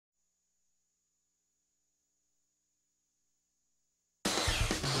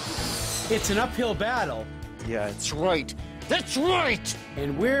It's an uphill battle. Yeah, that's right. That's right!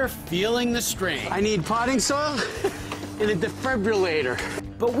 And we're feeling the strain. I need potting soil and a defibrillator.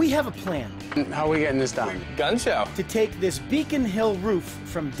 But we have a plan. How are we getting this done? Gun show. To take this Beacon Hill roof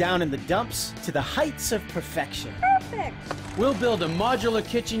from down in the dumps to the heights of perfection. Perfect. We'll build a modular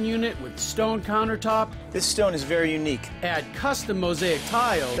kitchen unit with stone countertop. This stone is very unique. Add custom mosaic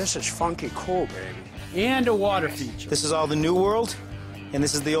tiles. This is funky cool, baby. And a water feature. This is all the new world, and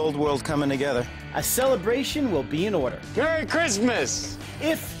this is the old world coming together. A celebration will be in order. Merry Christmas!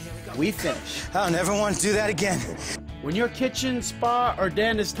 If we finish. I'll never want to do that again. When your kitchen, spa, or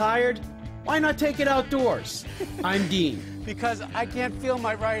den is tired, why not take it outdoors? I'm Dean. Because I can't feel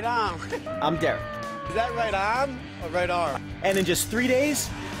my right arm. I'm Derek. Is that right arm or right arm? And in just 3 days,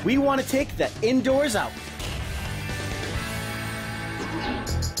 we want to take the indoors out.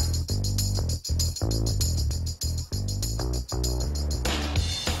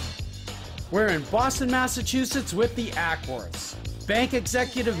 We're in Boston, Massachusetts with the Ackworths. Bank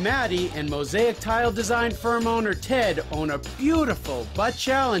executive Maddie and mosaic tile design firm owner Ted own a beautiful but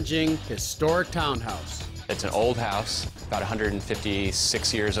challenging historic townhouse. It's an old house, about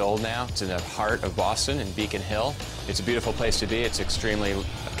 156 years old now. It's in the heart of Boston in Beacon Hill. It's a beautiful place to be. It's extremely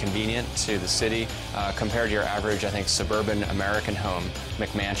convenient to the city. Compared to your average, I think, suburban American home,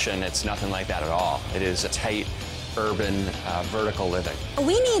 McMansion, it's nothing like that at all. It is a tight, urban, vertical living.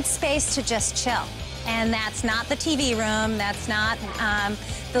 We need space to just chill. And that's not the TV room, that's not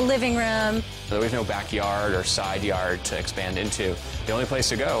the living room. So we have no backyard or side yard to expand into. The only place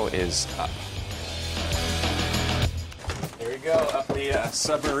to go is up. There you go, up the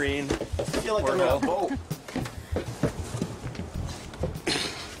submarine. I feel like I'm in a boat.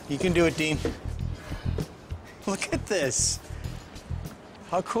 You can do it, Dean. Look at this.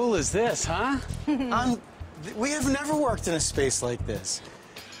 How cool is this, huh? We have never worked in a space like this.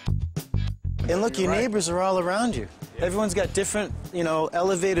 And look, your neighbors are all around you. Yeah. Everyone's got different,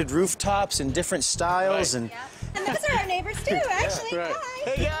 elevated rooftops and different styles. Right. And those are our neighbors too, actually. Right. Hi.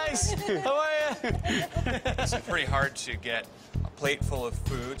 Hey guys, how are you? It's pretty hard to get a plate full of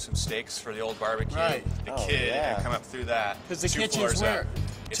food, some steaks for the old barbecue. Right. The kid and come up through that. Because the Two kitchen's floors where? up.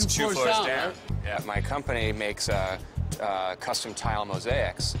 It's 2 floors down. Right? Yeah, my company makes custom tile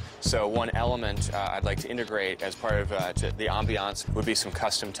mosaics. So one element I'd like to integrate as part of the ambiance would be some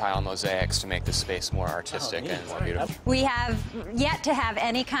custom tile mosaics to make the space more artistic and more beautiful. We have yet to have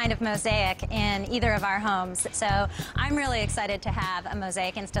any kind of mosaic in either of our homes, so I'm really excited to have a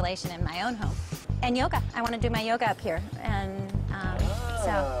mosaic installation in my own home. And yoga. I want to do my yoga up here, and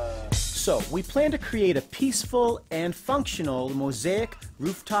So we plan to create a peaceful and functional mosaic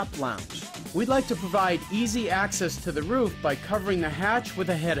rooftop lounge. We'd like to provide easy access to the roof by covering the hatch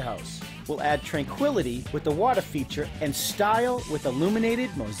with a head house. We'll add tranquility with the water feature and style with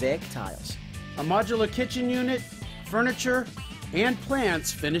illuminated mosaic tiles. A modular kitchen unit, furniture, and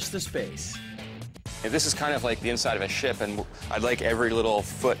plants finish the space. This is kind of like the inside of a ship, and I'd like every little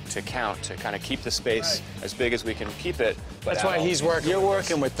foot to count to kind of keep the space as big as we can keep it. But That's why he's working. You're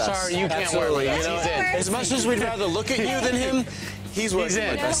working with us. Sorry, you can't work with us. He's in. As much as we'd rather look at you than him, he's working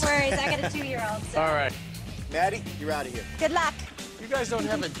in. with no us. worries. I got a 2-year-old. So. All right. Maddie, you're out of here. Good luck. You guys don't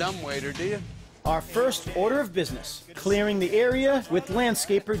have a dumb waiter, do you? Our first order of business, clearing the area with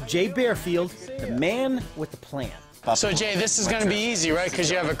landscaper Jay Bearfield, the man with the plan. So, Jay, this is going to be easy, right?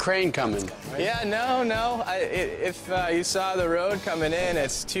 Because you have a crane coming. Yeah, no. If you saw the road coming in,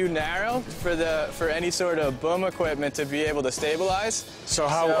 it's too narrow for any sort of boom equipment to be able to stabilize. So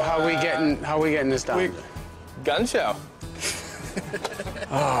how are we getting this done? Gun show.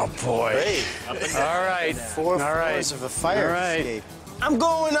 Oh boy! Great. All right. 4 floors of a fire All right. escape. I'm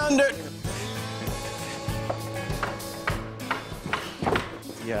going under.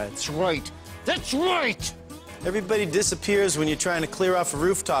 Yeah, that's right. That's right. Everybody disappears when you're trying to clear off a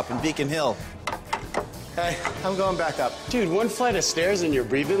rooftop in Beacon Hill. Hey, I'm going back up. Dude, 1 flight of stairs and you're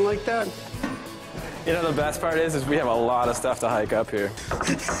breathing like that? You know, the best part is we have a lot of stuff to hike up here.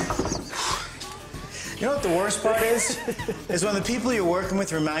 You know what the worst part is? Is when the people you're working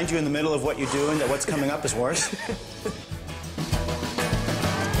with remind you in the middle of what you're doing that what's coming up is worse.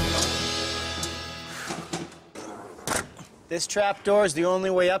 This trapdoor is the only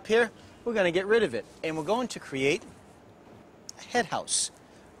way up here. We're going to get rid of it, and we're going to create a head house.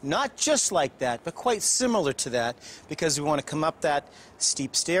 Not just like that, but quite similar to that, because we want to come up that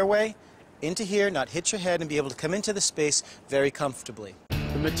steep stairway into here, not hit your head, and be able to come into the space very comfortably.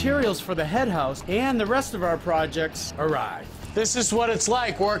 The materials for the head house and the rest of our projects arrive. This is what it's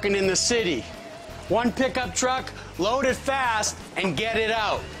like working in the city. 1 pickup truck, load it fast, and get it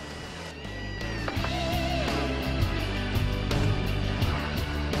out.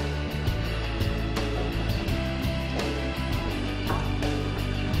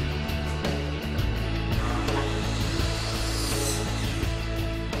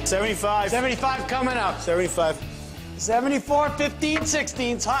 75. 75 coming up. 75. 74, 15,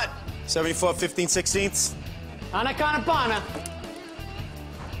 16's hot. 74, 15, 16ths. Anakanapana.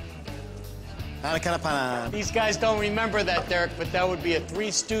 Anakanapana. These guys don't remember that, Derek, but that would be a Three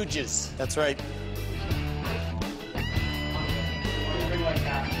Stooges. That's right.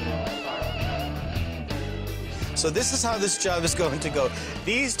 So this is how this job is going to go.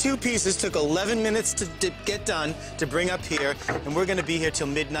 These two pieces took 11 minutes to get done, to bring up here, and we're going to be here till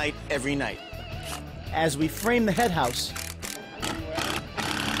midnight every night. As we frame the head house,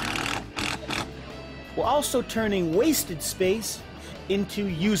 we're also turning wasted space into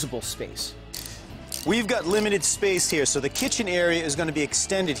usable space. We've got limited space here, so the kitchen area is going to be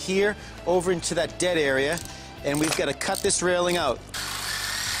extended here over into that dead area, and we've got to cut this railing out.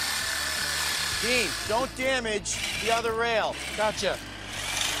 Dean, don't damage the other rail. Gotcha.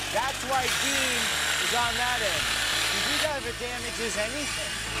 That's why Dean is on that end. If he never damages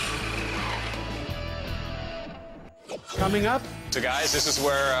anything. Coming up, So guys, this is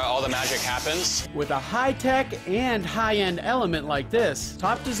where all the magic happens. with a high-tech and high-end element like this,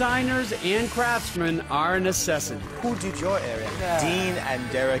 top designers and craftsmen are a necessity. Who did your area? Dean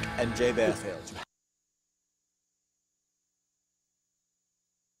and Derek and Jay Bearfield.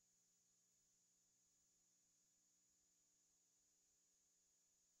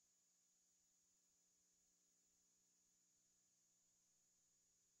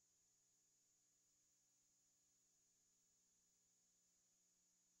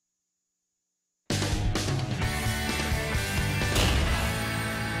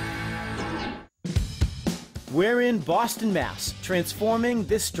 We're in Boston, Mass, transforming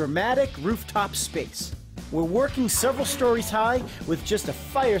this dramatic rooftop space. We're working several stories high with just a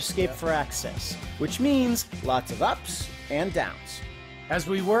fire escape for access, which means lots of ups and downs. As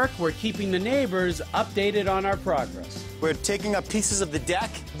we work, we're keeping the neighbors updated on our progress. We're taking up pieces of the deck,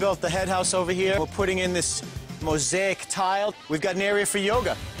 built the head house over here. We're putting in this mosaic tile. We've got an area for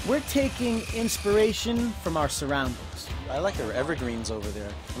yoga. We're taking inspiration from our surroundings. I like our evergreens over there.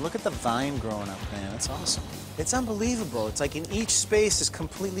 And look at the vine growing up, man. That's awesome. It's unbelievable. It's like in each space is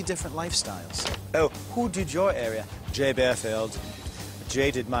completely different lifestyles. Oh, who did your area? Jay Bearfield. Jay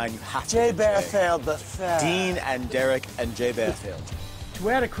did mine. You have to. Jay do Bearfield, the third. Dean and Derek and Jay Bearfield. To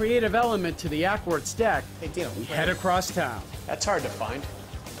add a creative element to the Ackworth's deck, Hey, Dino. we head across town That's hard to find.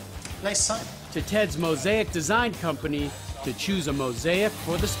 Nice sign. to Ted's Mosaic Design Company to choose a mosaic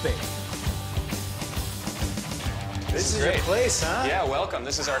for the space. This is great. your place, huh? Yeah, welcome.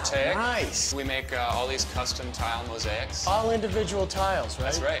 This is Artaic. Nice. We make all these custom tile mosaics. All individual tiles, right?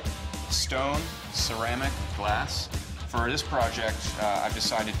 That's right. Stone, ceramic, glass. For this project, I've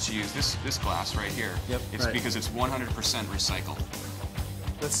decided to use this glass right here. Yep, It's right. because it's 100% recycled.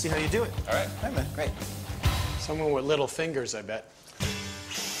 Let's see how you do it. All right. All right, man. Great. Someone with little fingers, I bet.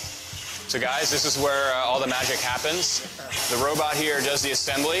 So guys, this is where all the magic happens. The robot here does the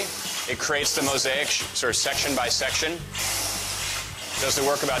assembly. It creates the mosaic sort of section by section. Does the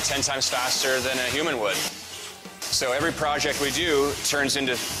work about 10 times faster than a human would. So every project we do turns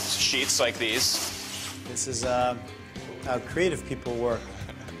into sheets like these. This is how creative people work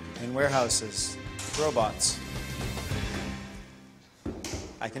in warehouses. Robots.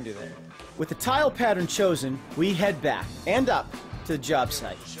 I can do that. With the tile pattern chosen, we head back and up to the job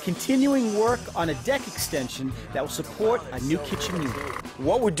site, continuing work on a deck extension that will support a new kitchen unit.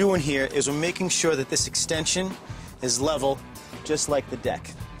 What we're doing here is we're making sure that this extension is level, just like the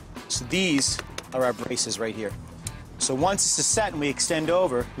deck. So these are our braces right here. So once this is set and we extend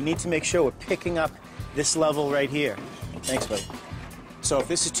over, we need to make sure we're picking up this level right here. Thanks, buddy. So if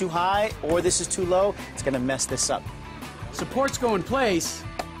this is too high or this is too low, it's going to mess this up. Supports go in place,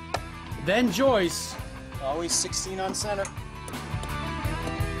 then joists, Always 16 on center.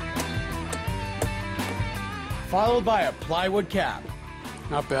 followed by a plywood cap.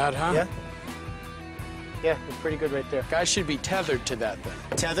 Not bad, huh? Yeah? Yeah, we're pretty good right there. Guys should be tethered to that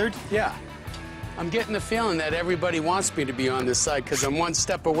thing. Tethered? Yeah. I'm getting the feeling that everybody wants me to be on this side because I'm one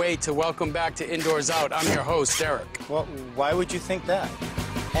step away to welcome back to Indoors Out. I'm your host, Derek. Well, why would you think that?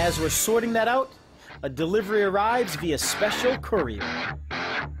 As we're sorting that out, a delivery arrives via special courier.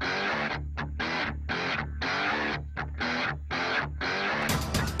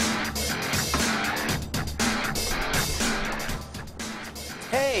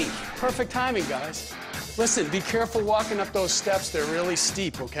 Hey, perfect timing, guys. Listen, be careful walking up those steps. They're really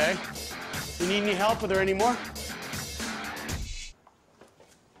steep, okay? You need any help? Are there any more?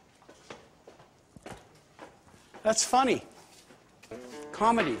 That's funny.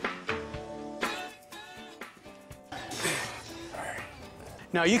 Comedy.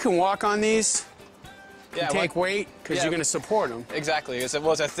 Now, you can walk on these. Yeah, take weight because yeah. you're going to support them. Exactly. It's a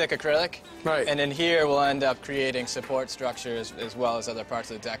thick acrylic. Right. And in here, we'll end up creating support structures as well as other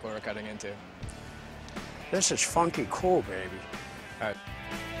parts of the deck where we're cutting into. This is funky cool, baby. All right.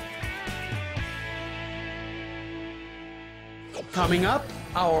 Coming up,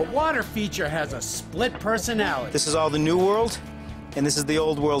 our water feature has a split personality. This is all the new world, and this is the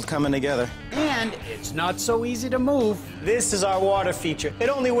old world coming together. And it's not so easy to move. This is our water feature. It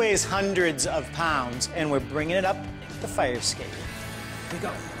only weighs hundreds of pounds, and we're bringing it up the fire escape. Here we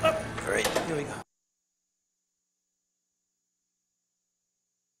go. Up. All right, here we go.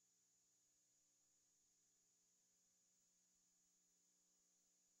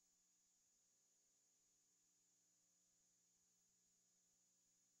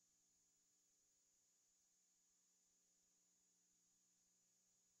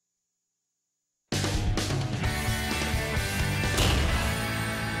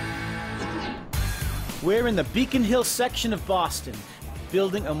 We're in the Beacon Hill section of Boston,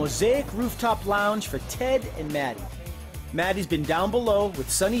 building a Mosaic rooftop lounge for Ted and Maddie. Maddie's been down below with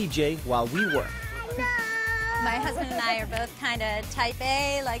son EJ while we work. My husband and I are both kind of type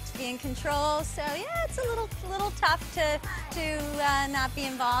A, like to be in control, so yeah, it's a little tough to not be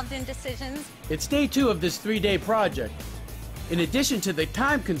involved in decisions. It's day 2 of this 3-day project. In addition to the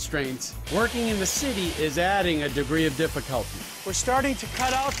time constraints, working in the city is adding a degree of difficulty. We're starting to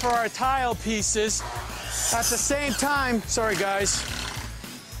cut out for our tile pieces. At the same time, sorry guys,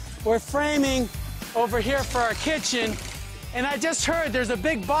 we're framing over here for our kitchen, and I just heard there's a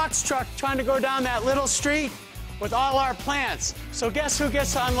big box truck trying to go down that little street with all our plants. So guess who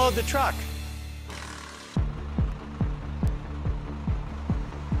gets to unload the truck?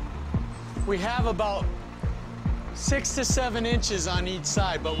 We have about 6 to 7 inches on each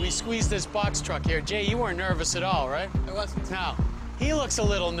side, but we squeezed this box truck here. Jay, you weren't nervous at all, right? I wasn't. No. He looks a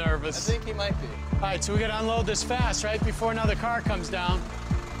little nervous. I think he might be. All right, so we gotta unload this fast, right? Before another car comes down.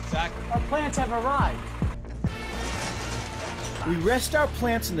 Exactly. Our plants have arrived. We rest our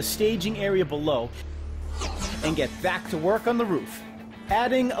plants in the staging area below and get back to work on the roof,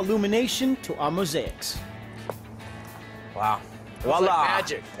 adding illumination to our mosaics. Wow. Voila. Like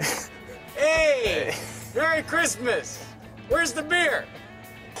magic. Hey! Merry Christmas! Where's the beer?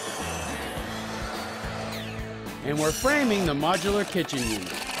 And we're framing the modular kitchen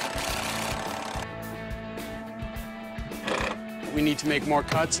unit. We need to make more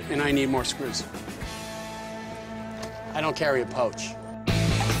cuts, and I need more screws. I don't carry a pouch.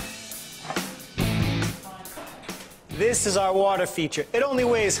 This is our water feature. It only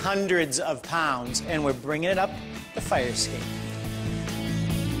weighs hundreds of pounds, and we're bringing it up the fire escape.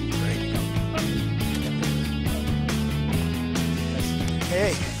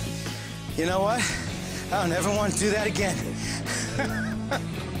 Hey, you know what? I don't ever want to do that again.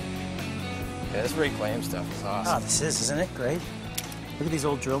 Yeah, this reclaim stuff is awesome. Oh, this is, isn't it? Great. Look at these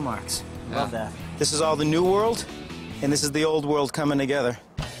old drill marks. Love that. This is all the new world, and this is the old world coming together.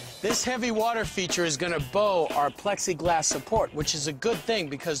 This heavy water feature is going to bow our plexiglass support, which is a good thing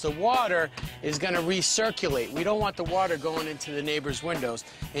because the water is going to recirculate. We don't want the water going into the neighbor's windows.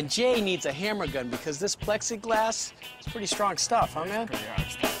 And Jay needs a hammer gun because this plexiglass is pretty strong stuff, huh, man? Pretty hard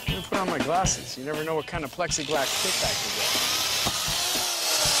stuff. I'm going to put on my glasses. You never know what kind of plexiglass kickback you get.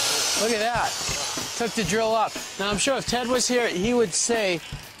 Look at that. Took the drill up. Now, I'm sure if Ted was here, he would say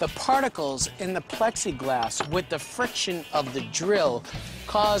the particles in the plexiglass with the friction of the drill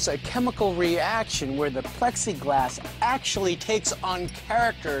cause a chemical reaction where the plexiglass actually takes on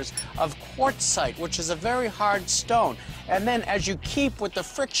characters of quartzite, which is a very hard stone. And then as you keep with the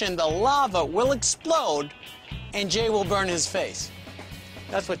friction, the lava will explode and Jay will burn his face.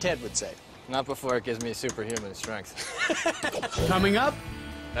 That's what Ted would say. Not before it gives me superhuman strength. Coming up,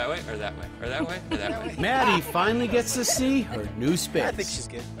 That way, or that way, or that way, or that way? Maddie finally gets to see her new space. I think she's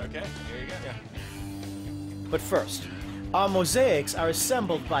good. Okay, here you go. Yeah. But first, our mosaics are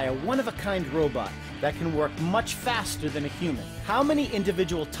assembled by a one-of-a-kind robot that can work much faster than a human. How many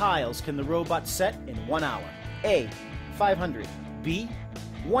individual tiles can the robot set in 1 hour? A, 500, B,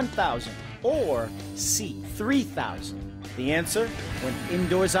 1,000, or C, 3,000? The answer when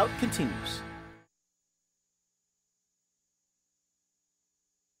Indoors Out continues.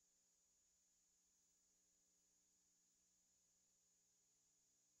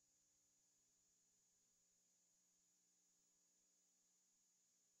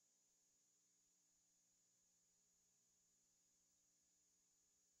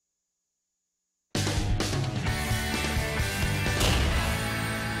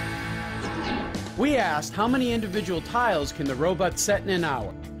 We asked how many individual tiles can the robot set in an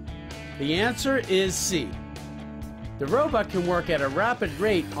hour. The answer is C. The robot can work at a rapid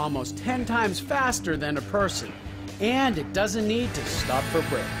rate almost 10 times faster than a person, and it doesn't need to stop for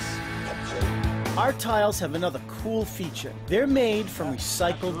breaks. Our tiles have another cool feature. They're made from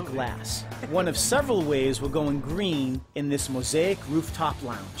recycled glass. One of several ways we're going green in this Mosaic rooftop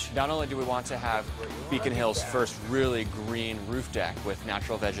lounge. Not only do we want to have Beacon Hill's first really green roof deck with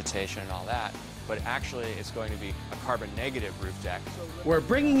natural vegetation and all that, but actually it's going to be a carbon negative roof deck. We're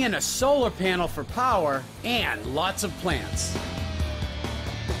bringing in a solar panel for power and lots of plants.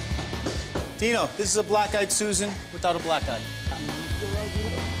 Dino, this is a black-eyed Susan without a black eye.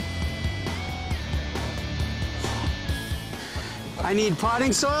 I need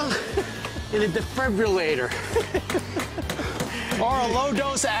potting soil and a defibrillator. Or a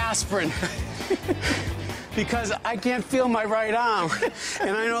low-dose aspirin. Because I can't feel my right arm,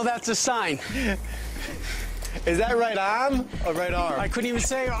 and I know that's a sign. Is that right arm or right arm? I couldn't even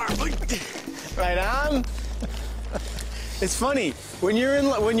say arm. Right arm? It's funny, when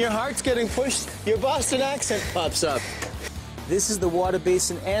your heart's getting pushed, your Boston accent pops up. This is the water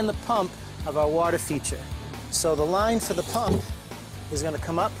basin and the pump of our water feature. So the line for the pump is going to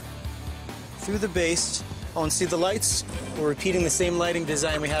come up through the base. Oh, and see the lights? We're repeating the same lighting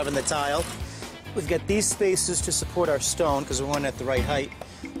design we have in the tile. We've got these spaces to support our stone because we want it at the right height.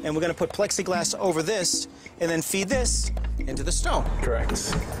 And we're going to put plexiglass over this and then feed this into the stone.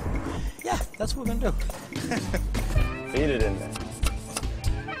 Correct. Yeah, that's what we're going to do. Feed it in there.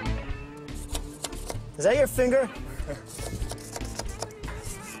 Is that your finger?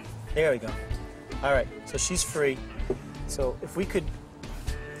 There we go. All right, so she's free. So if we could,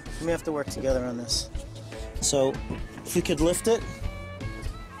 we may have to work together on this. So if we could lift it,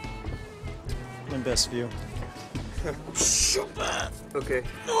 in best view. Okay.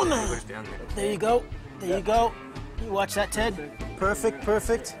 Oh no! There you go. There you go. You watch that, Ted. Perfect,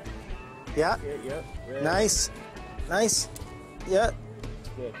 perfect. Yeah. Nice. Nice. Yeah.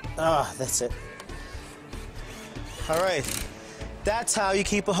 Ah, that's it. All right. That's how you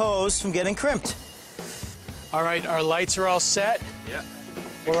keep a hose from getting crimped. All right, our lights are all set. Yeah.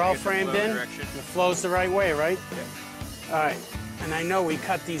 We're all framed in. The flow's the right way, right? Yeah. All right. And I know we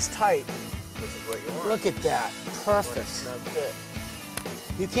cut these tight. Look at that. Perfect.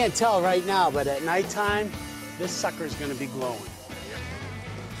 You can't tell right now, but at nighttime, this sucker's going to be glowing.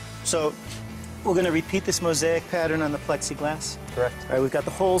 So we're going to repeat this mosaic pattern on the plexiglass. Correct. All right, we've got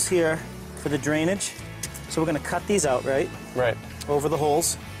the holes here for the drainage. So we're going to cut these out, right? Right. Over the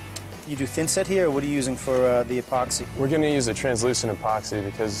holes. You do thin set here, or what are you using for the epoxy? We're going to use a translucent epoxy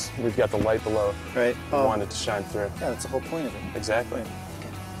because we've got the light below. Right. We want it to shine through. Yeah, that's the whole point of it. Exactly.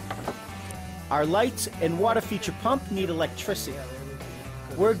 Our lights and water feature pump need electricity.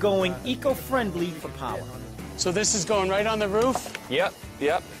 We're going eco-friendly for power. So this is going right on the roof, Yep,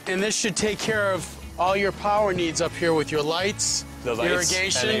 yep. and this should take care of all your power needs up here with your lights, The lights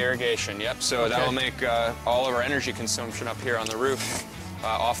irrigation. and the irrigation, yep. So that will make all of our energy consumption up here on the roof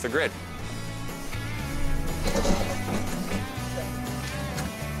off the grid.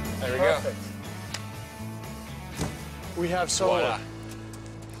 There we go. We have solar. Voila.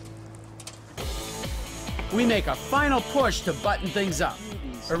 We make a final push to button things up.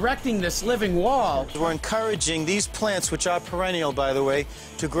 Erecting this living wall, We're encouraging these plants, which are perennial, by the way,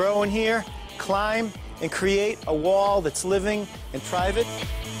 to grow in here, climb, and create a wall that's living and private.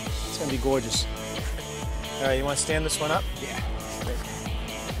 It's going to be gorgeous. All right, you want to stand this one up? Yeah.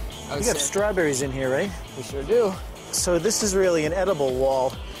 You got strawberries in here, right? We sure do. So this is really an edible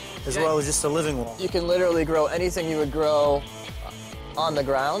wall as Yeah. well as just a living wall. You can literally grow anything you would grow on the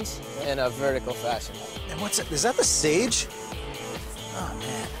ground in a vertical fashion. And what's it? Is that the sage? Oh,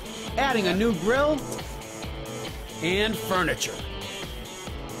 man. adding a new grill, and furniture.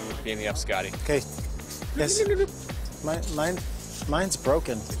 Beam me up, Scotty. Okay. Yes. Mine's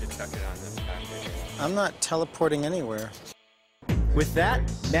broken. We could chuck it on the back there. I'm not teleporting anywhere. With that,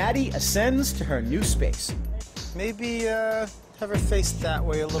 Maddie ascends to her new space. Maybe have her face that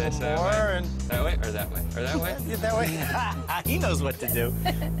way a little Face that more, way. and That way, or that way, or that way? yeah, that way. He knows what to do.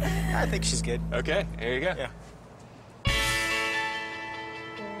 I think she's good. Okay, here you go. Yeah.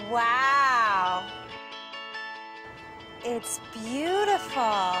 Wow. It's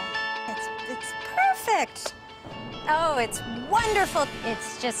beautiful. It's perfect. Oh, it's wonderful.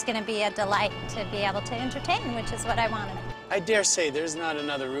 It's just going to be a delight to be able to entertain, which is what I wanted. I dare say there's not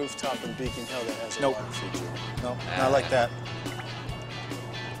another rooftop in Beacon Hill that has a Nope. water feature. No, not like that.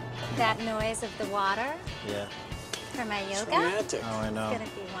 That noise of the water Yeah. for my It's yoga romantic. Oh, I is know. going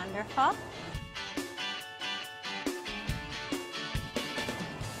to be wonderful.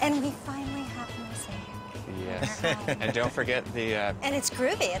 And we finally have Mosaic. Yes. in our home. And don't forget the And it's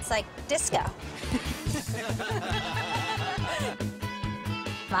groovy. It's like disco.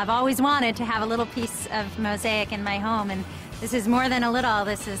 I've always wanted to have a little piece of mosaic in my home, and this is more than a little.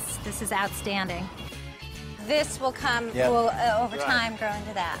 This is outstanding. This will come, will over time grow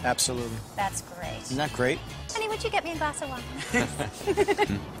into that. Absolutely. That's great. Isn't that great? Honey, would you get me a glass of wine?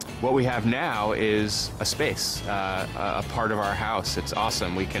 What we have now is a space, a part of our house. It's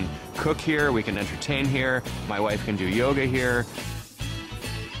awesome. We can cook here, we can entertain here. My wife can do yoga here.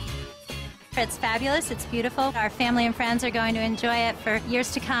 It's fabulous. It's beautiful. Our family and friends are going to enjoy it for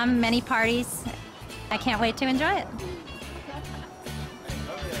years to come, many parties. I can't wait to enjoy it.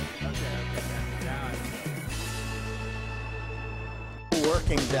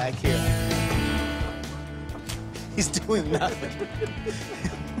 Working back here. He's doing nothing.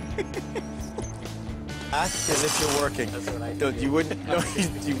 Act as if you're working. That's what I do. You wouldn't. No,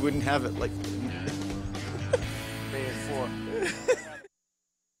 you wouldn't have it like. 3 and 4.